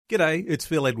G'day, it's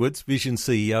Phil Edwards, Vision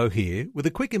CEO here, with a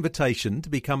quick invitation to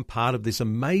become part of this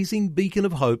amazing beacon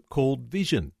of hope called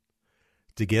Vision.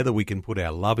 Together we can put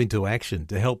our love into action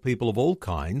to help people of all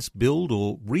kinds build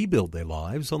or rebuild their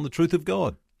lives on the truth of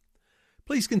God.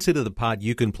 Please consider the part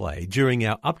you can play during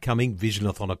our upcoming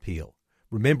Visionathon appeal,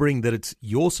 remembering that it's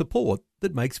your support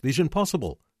that makes Vision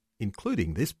possible,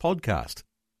 including this podcast.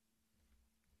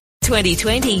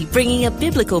 2020, bringing a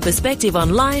biblical perspective on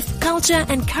life, culture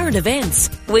and current events.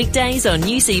 Weekdays on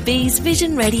UCB's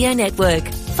Vision Radio Network.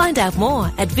 Find out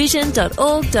more at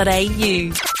vision.org.au.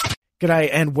 G'day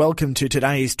and welcome to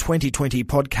today's 2020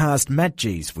 podcast. Matt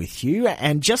G's with you.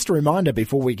 And just a reminder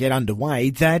before we get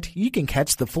underway that you can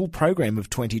catch the full program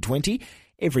of 2020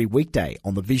 every weekday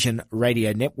on the Vision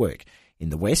Radio Network.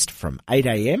 In the West from 8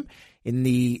 a.m, in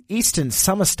the eastern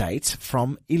summer states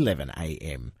from 11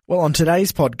 a.m. Well, on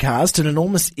today's podcast, an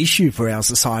enormous issue for our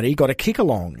society got a kick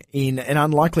along in an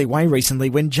unlikely way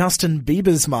recently when Justin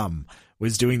Bieber's mum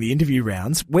was doing the interview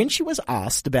rounds. When she was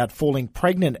asked about falling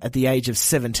pregnant at the age of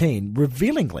 17,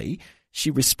 revealingly,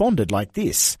 she responded like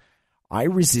this: "I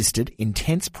resisted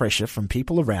intense pressure from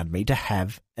people around me to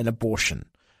have an abortion.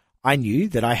 I knew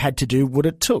that I had to do what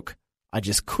it took. I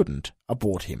just couldn't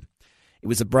abort him." It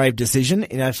was a brave decision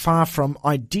in a far from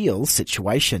ideal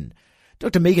situation.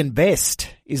 Dr. Megan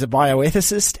Best is a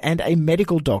bioethicist and a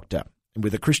medical doctor. And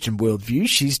with a Christian worldview,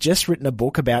 she's just written a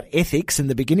book about ethics and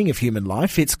the beginning of human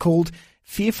life. It's called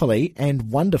Fearfully and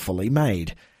Wonderfully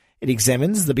Made. It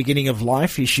examines the beginning of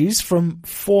life issues from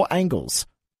 4 angles: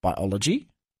 biology,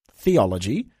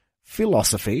 theology,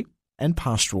 philosophy, and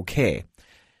pastoral care.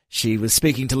 She was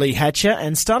speaking to Lee Hatcher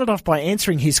and started off by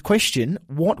answering his question,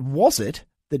 what was it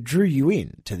that drew you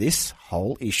in to this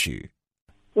whole issue?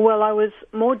 Well, I was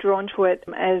more drawn to it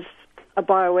as a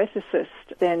bioethicist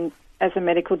than as a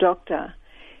medical doctor.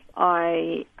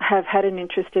 I have had an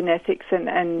interest in ethics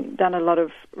and done a lot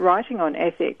of writing on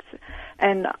ethics,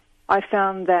 and I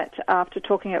found that after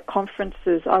talking at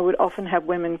conferences, I would often have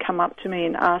women come up to me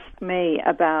and ask me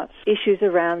about issues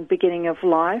around beginning of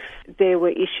life. There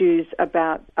were issues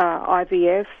about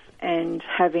IVF and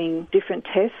having different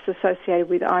tests associated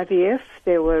with IVF.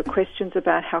 There were questions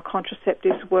about how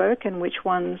contraceptives work and which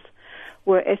ones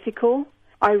were ethical.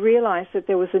 I realised that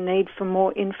there was a need for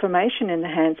more information in the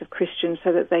hands of Christians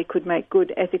so that they could make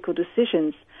good ethical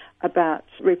decisions about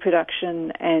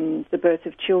reproduction and the birth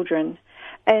of children.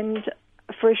 And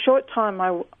for a short time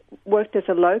I worked as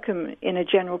a locum in a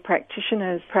general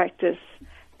practitioner's practice,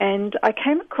 and I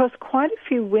came across quite a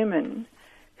few women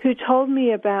who told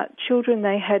me about children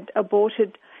they had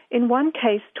aborted, in one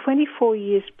case 24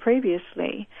 years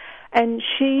previously. And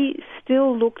she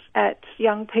still looked at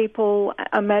young people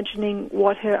imagining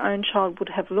what her own child would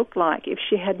have looked like if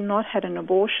she had not had an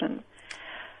abortion.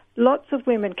 Lots of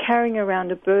women carrying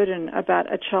around a burden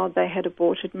about a child they had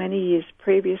aborted many years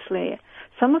previously.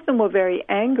 Some of them were very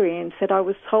angry and said, "I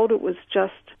was told it was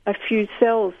just a few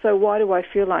cells, so why do I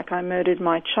feel like I murdered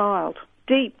my child?"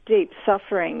 Deep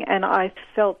suffering, and I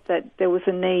felt that there was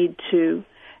a need to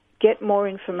get more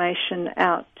information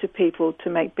out to people to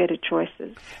make better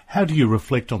choices. How do you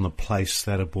reflect on the place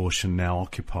that abortion now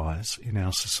occupies in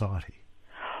our society?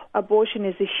 Abortion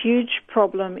is a huge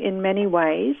problem in many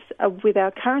ways. With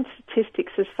our current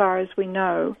statistics, as far as we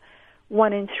know,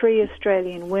 1 in 3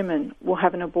 Australian women will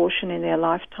have an abortion in their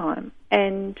lifetime.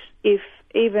 And if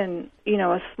even,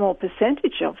 a small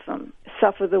percentage of them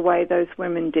suffer the way those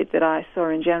women did that I saw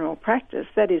in general practice,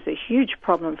 that is a huge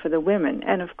problem for the women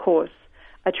and, of course,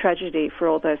 a tragedy for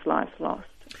all those lives lost.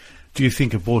 Do you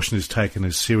think abortion is taken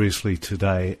as seriously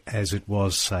today as it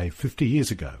was, say, 50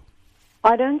 years ago?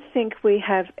 I don't think we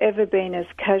have ever been as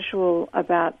casual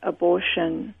about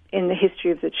abortion in the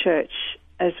history of the church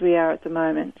as we are at the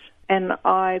moment. And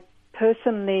I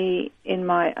personally, in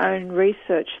my own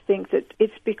research, think that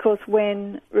it's because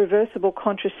when reversible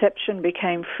contraception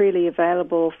became freely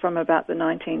available from about the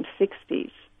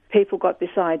 1960s, people got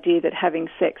this idea that having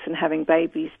sex and having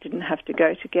babies didn't have to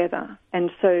go together.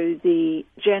 And so the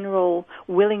general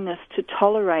willingness to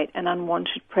tolerate an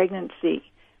unwanted pregnancy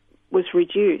was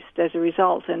reduced as a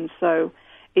result, and so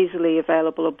easily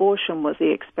available abortion was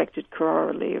the expected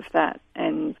corollary of that.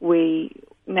 And we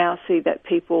now see that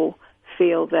people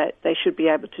feel that they should be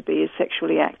able to be as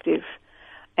sexually active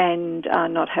and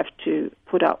not have to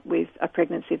put up with a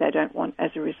pregnancy they don't want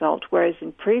as a result, whereas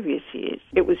in previous years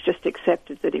it was just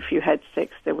accepted that if you had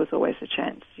sex there was always a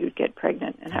chance you'd get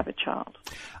pregnant and have a child.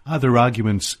 Are there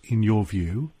arguments, in your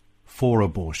view, for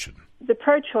abortion? The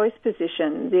pro-choice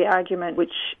position, the argument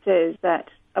which says that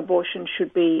abortion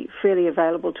should be freely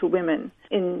available to women,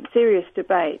 in serious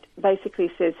debate,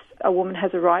 basically says a woman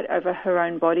has a right over her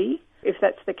own body, If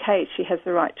that's the case, she has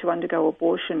the right to undergo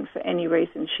abortion for any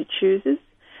reason she chooses.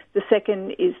 The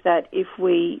second is that if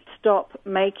we stop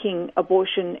making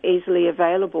abortion easily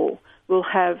available, we'll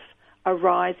have a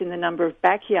rise in the number of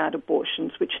backyard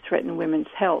abortions which threaten women's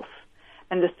health.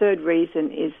 And the third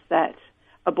reason is that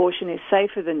abortion is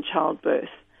safer than childbirth,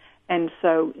 and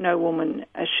so no woman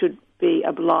should be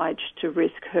obliged to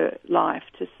risk her life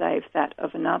to save that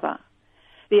of another.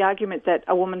 The argument that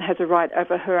a woman has a right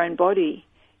over her own body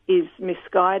is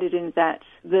misguided in that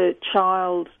the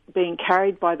child being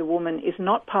carried by the woman is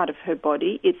not part of her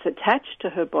body. It's attached to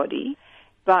her body,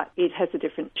 but it has a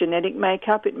different genetic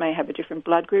makeup. It may have a different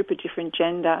blood group, a different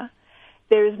gender.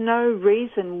 There is no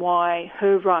reason why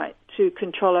her right to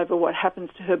control over what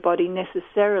happens to her body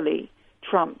necessarily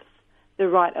trumps the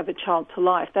right of a child to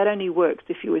life. That only works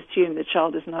if you assume the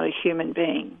child is not a human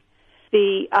being.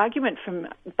 The argument from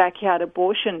backyard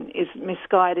abortion is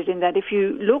misguided in that if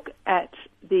you look at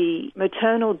the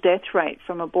maternal death rate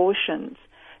from abortions,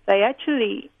 they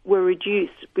actually were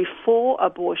reduced before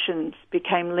abortions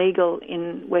became legal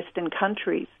in Western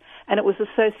countries, and it was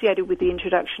associated with the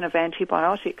introduction of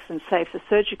antibiotics and safer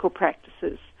surgical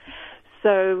practices.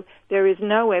 So there is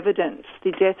no evidence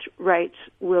the death rate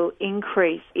will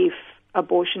increase if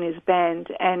abortion is banned,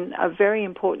 and a very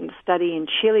important study in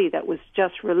Chile that was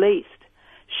just released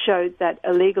showed that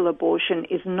illegal abortion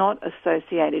is not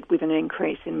associated with an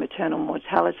increase in maternal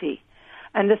mortality.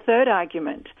 And the third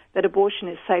argument, that abortion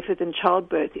is safer than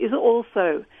childbirth, is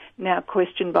also now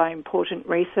questioned by important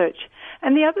research.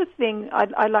 And the other thing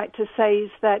I'd like to say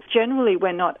is that generally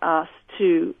we're not asked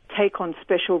to take on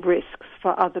special risks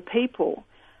for other people.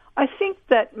 I think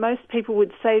that most people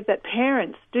would say that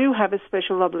parents do have a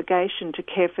special obligation to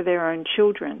care for their own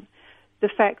children. The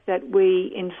fact that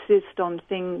we insist on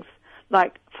things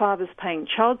like fathers paying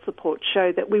child support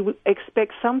show that we would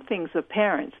expect some things of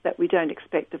parents that we don't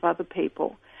expect of other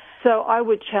people. So I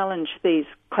would challenge these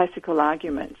classical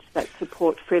arguments that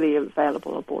support freely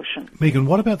available abortion. Megan,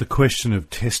 what about the question of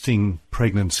testing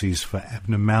pregnancies for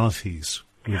abnormalities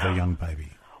with a young baby?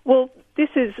 Well, this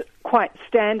is quite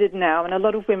standard now, and a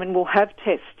lot of women will have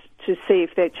tests to see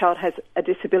if their child has a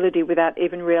disability without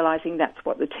even realising that's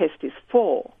what the test is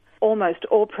for. Almost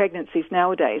all pregnancies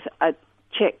nowadays are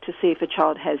checked to see if a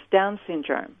child has Down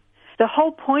syndrome. The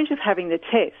whole point of having the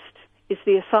test is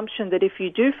the assumption that if you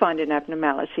do find an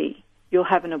abnormality, you'll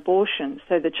have an abortion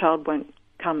so the child won't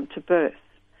come to birth.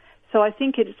 So I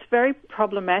think it's very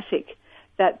problematic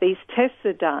that these tests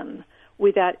are done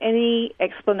without any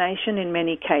explanation in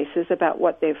many cases about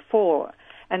what they're for.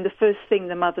 And the first thing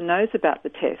the mother knows about the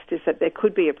test is that there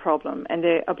could be a problem, and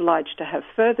they're obliged to have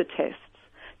further tests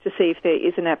to see if there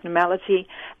is an abnormality.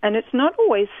 And it's not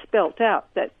always spelt out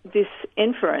that this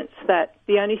inference that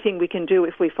the only thing we can do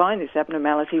if we find this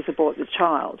abnormality is abort the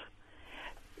child.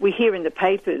 We hear in the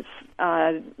papers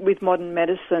with modern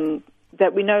medicine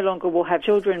that we no longer will have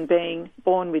children being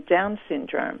born with Down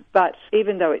syndrome. But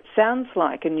even though it sounds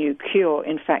like a new cure,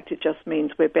 in fact, it just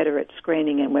means we're better at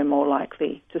screening and we're more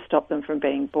likely to stop them from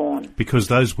being born. Because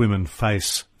those women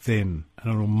face then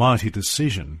an almighty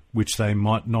decision which they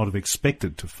might not have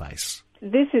expected to face.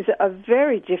 This is a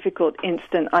very difficult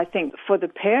instant, I think, for the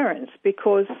parents,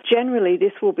 because generally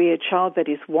this will be a child that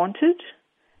is wanted,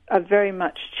 a very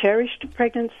much cherished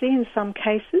pregnancy in some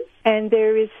cases, and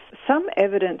there is some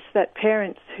evidence that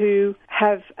parents who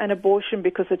have an abortion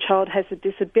because a child has a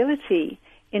disability,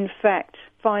 in fact,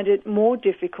 find it more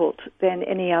difficult than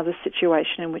any other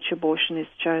situation in which abortion is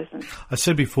chosen. I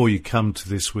said before you come to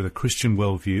this with a Christian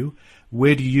worldview.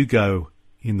 Where do you go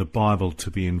in the Bible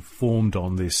to be informed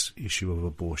on this issue of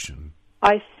abortion?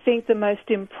 I think the most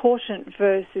important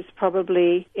verse is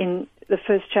probably in the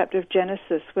first chapter of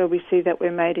Genesis, where we see that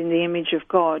we're made in the image of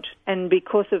God. And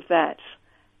because of that,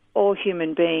 all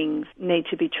human beings need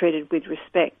to be treated with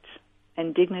respect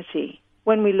and dignity.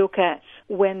 When we look at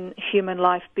when human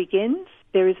life begins,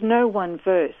 there is no one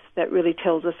verse that really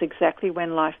tells us exactly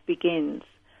when life begins.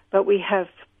 But we have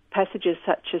passages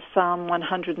such as Psalm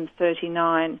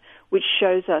 139, which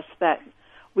shows us that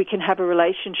we can have a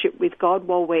relationship with God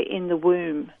while we're in the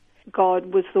womb.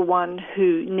 God was the one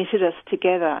who knitted us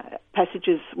together.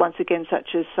 Passages, once again, such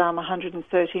as Psalm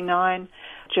 139,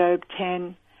 Job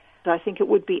 10. I think it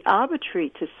would be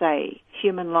arbitrary to say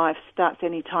human life starts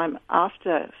any time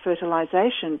after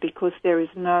fertilization, because there is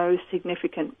no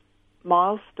significant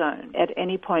milestone at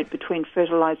any point between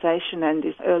fertilization and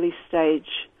this early stage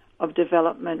of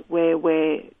development where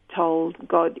we're told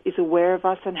God is aware of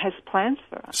us and has plans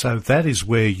for us. So that is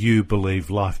where you believe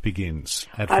life begins,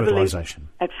 at fertilization?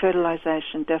 At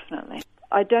fertilization, definitely.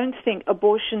 I don't think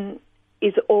abortion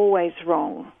is always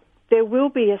wrong. There will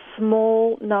be a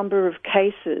small number of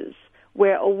cases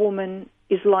where a woman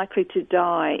is likely to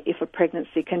die if a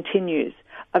pregnancy continues.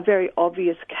 A very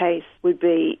obvious case would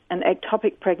be an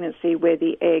ectopic pregnancy where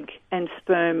the egg and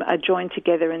sperm are joined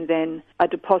together and then are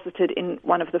deposited in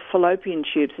one of the fallopian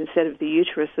tubes instead of the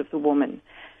uterus of the woman.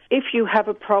 If you have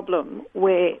a problem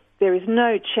where there is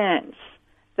no chance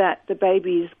that the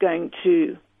baby is going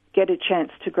to get a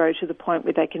chance to grow to the point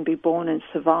where they can be born and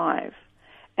survive,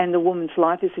 and the woman's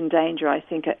life is in danger, I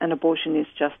think an abortion is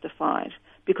justified.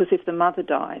 Because if the mother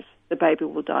dies, the baby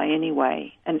will die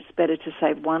anyway, and it's better to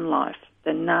save one life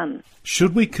than none.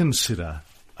 Should we consider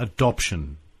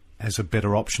adoption as a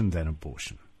better option than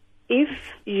abortion? If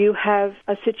you have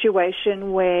a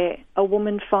situation where a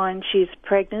woman finds she's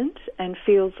pregnant and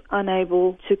feels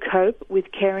unable to cope with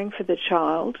caring for the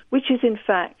child, which is in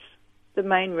fact the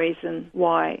main reason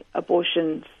why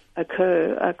abortions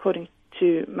occur, according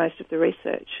to most of the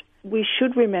research, we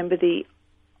should remember the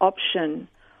option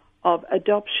of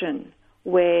adoption,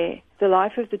 where the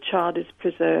life of the child is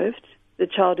preserved, the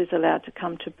child is allowed to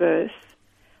come to birth,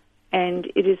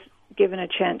 and it is given a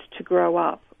chance to grow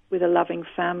up with a loving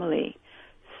family.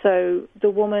 So the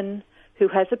woman who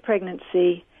has a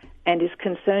pregnancy and is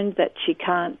concerned that she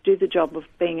can't do the job of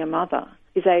being a mother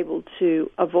is able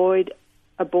to avoid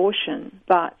abortion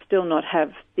but still not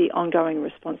have the ongoing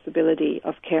responsibility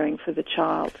of caring for the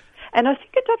child. And I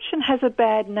think adoption has a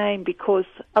bad name because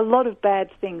a lot of bad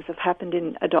things have happened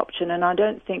in adoption, and I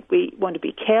don't think we want to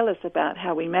be careless about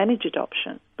how we manage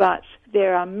adoption. But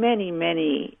there are many,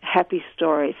 many happy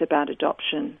stories about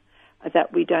adoption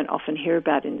that we don't often hear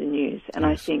about in the news, and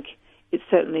yes. I think it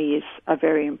certainly is a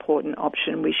very important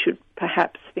option we should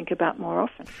perhaps think about more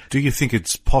often. Do you think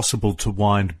it's possible to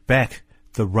wind back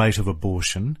the rate of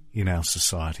abortion in our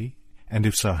society, and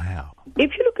if so, how?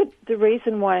 If you look at the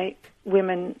reason why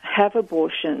women have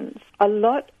abortions, a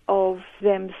lot of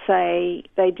them say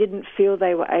they didn't feel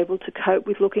they were able to cope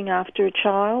with looking after a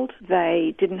child,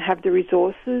 they didn't have the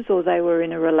resources, or they were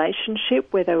in a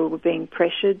relationship where they were being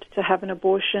pressured to have an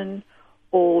abortion,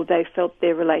 or they felt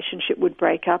their relationship would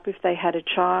break up if they had a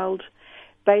child.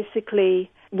 Basically,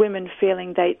 women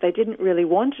feeling they didn't really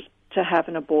want to have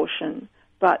an abortion,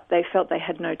 but they felt they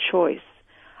had no choice.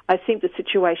 I think the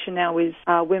situation now is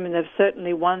women have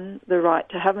certainly won the right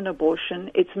to have an abortion.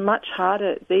 It's much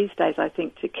harder these days, I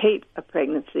think, to keep a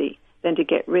pregnancy than to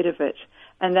get rid of it.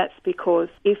 And that's because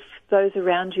if those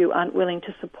around you aren't willing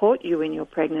to support you in your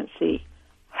pregnancy,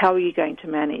 how are you going to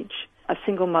manage? A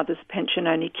single mother's pension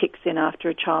only kicks in after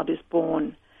a child is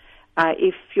born.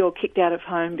 If you're kicked out of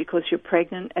home because you're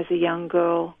pregnant as a young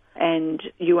girl and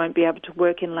you won't be able to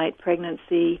work in late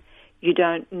pregnancy, you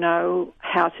don't know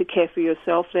how to care for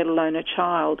yourself, let alone a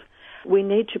child. We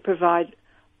need to provide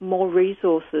more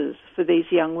resources for these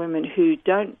young women who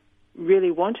don't really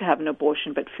want to have an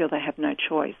abortion but feel they have no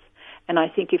choice. And I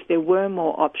think if there were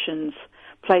more options,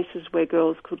 places where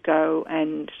girls could go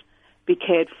and be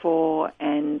cared for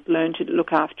and learn to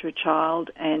look after a child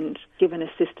and given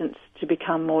assistance to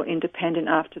become more independent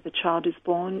after the child is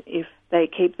born, if they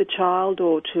keep the child,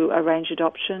 or to arrange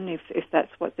adoption if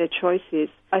that's what their choice is,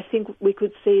 I think we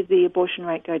could see the abortion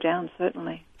rate go down,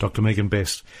 certainly. Dr. Megan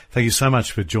Best, thank you so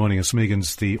much for joining us.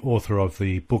 Megan's the author of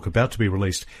the book about to be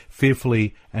released,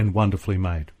 Fearfully and Wonderfully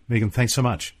Made. Megan, thanks so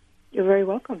much. You're very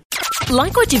welcome.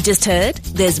 Like what you've just heard?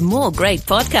 There's more great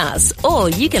podcasts, or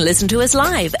you can listen to us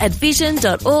live at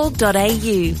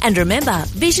vision.org.au. And remember,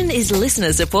 Vision is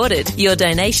listener supported. Your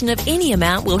donation of any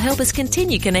amount will help us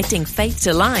continue connecting faith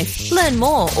to life. Learn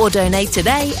more or donate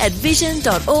today at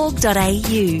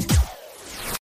vision.org.au.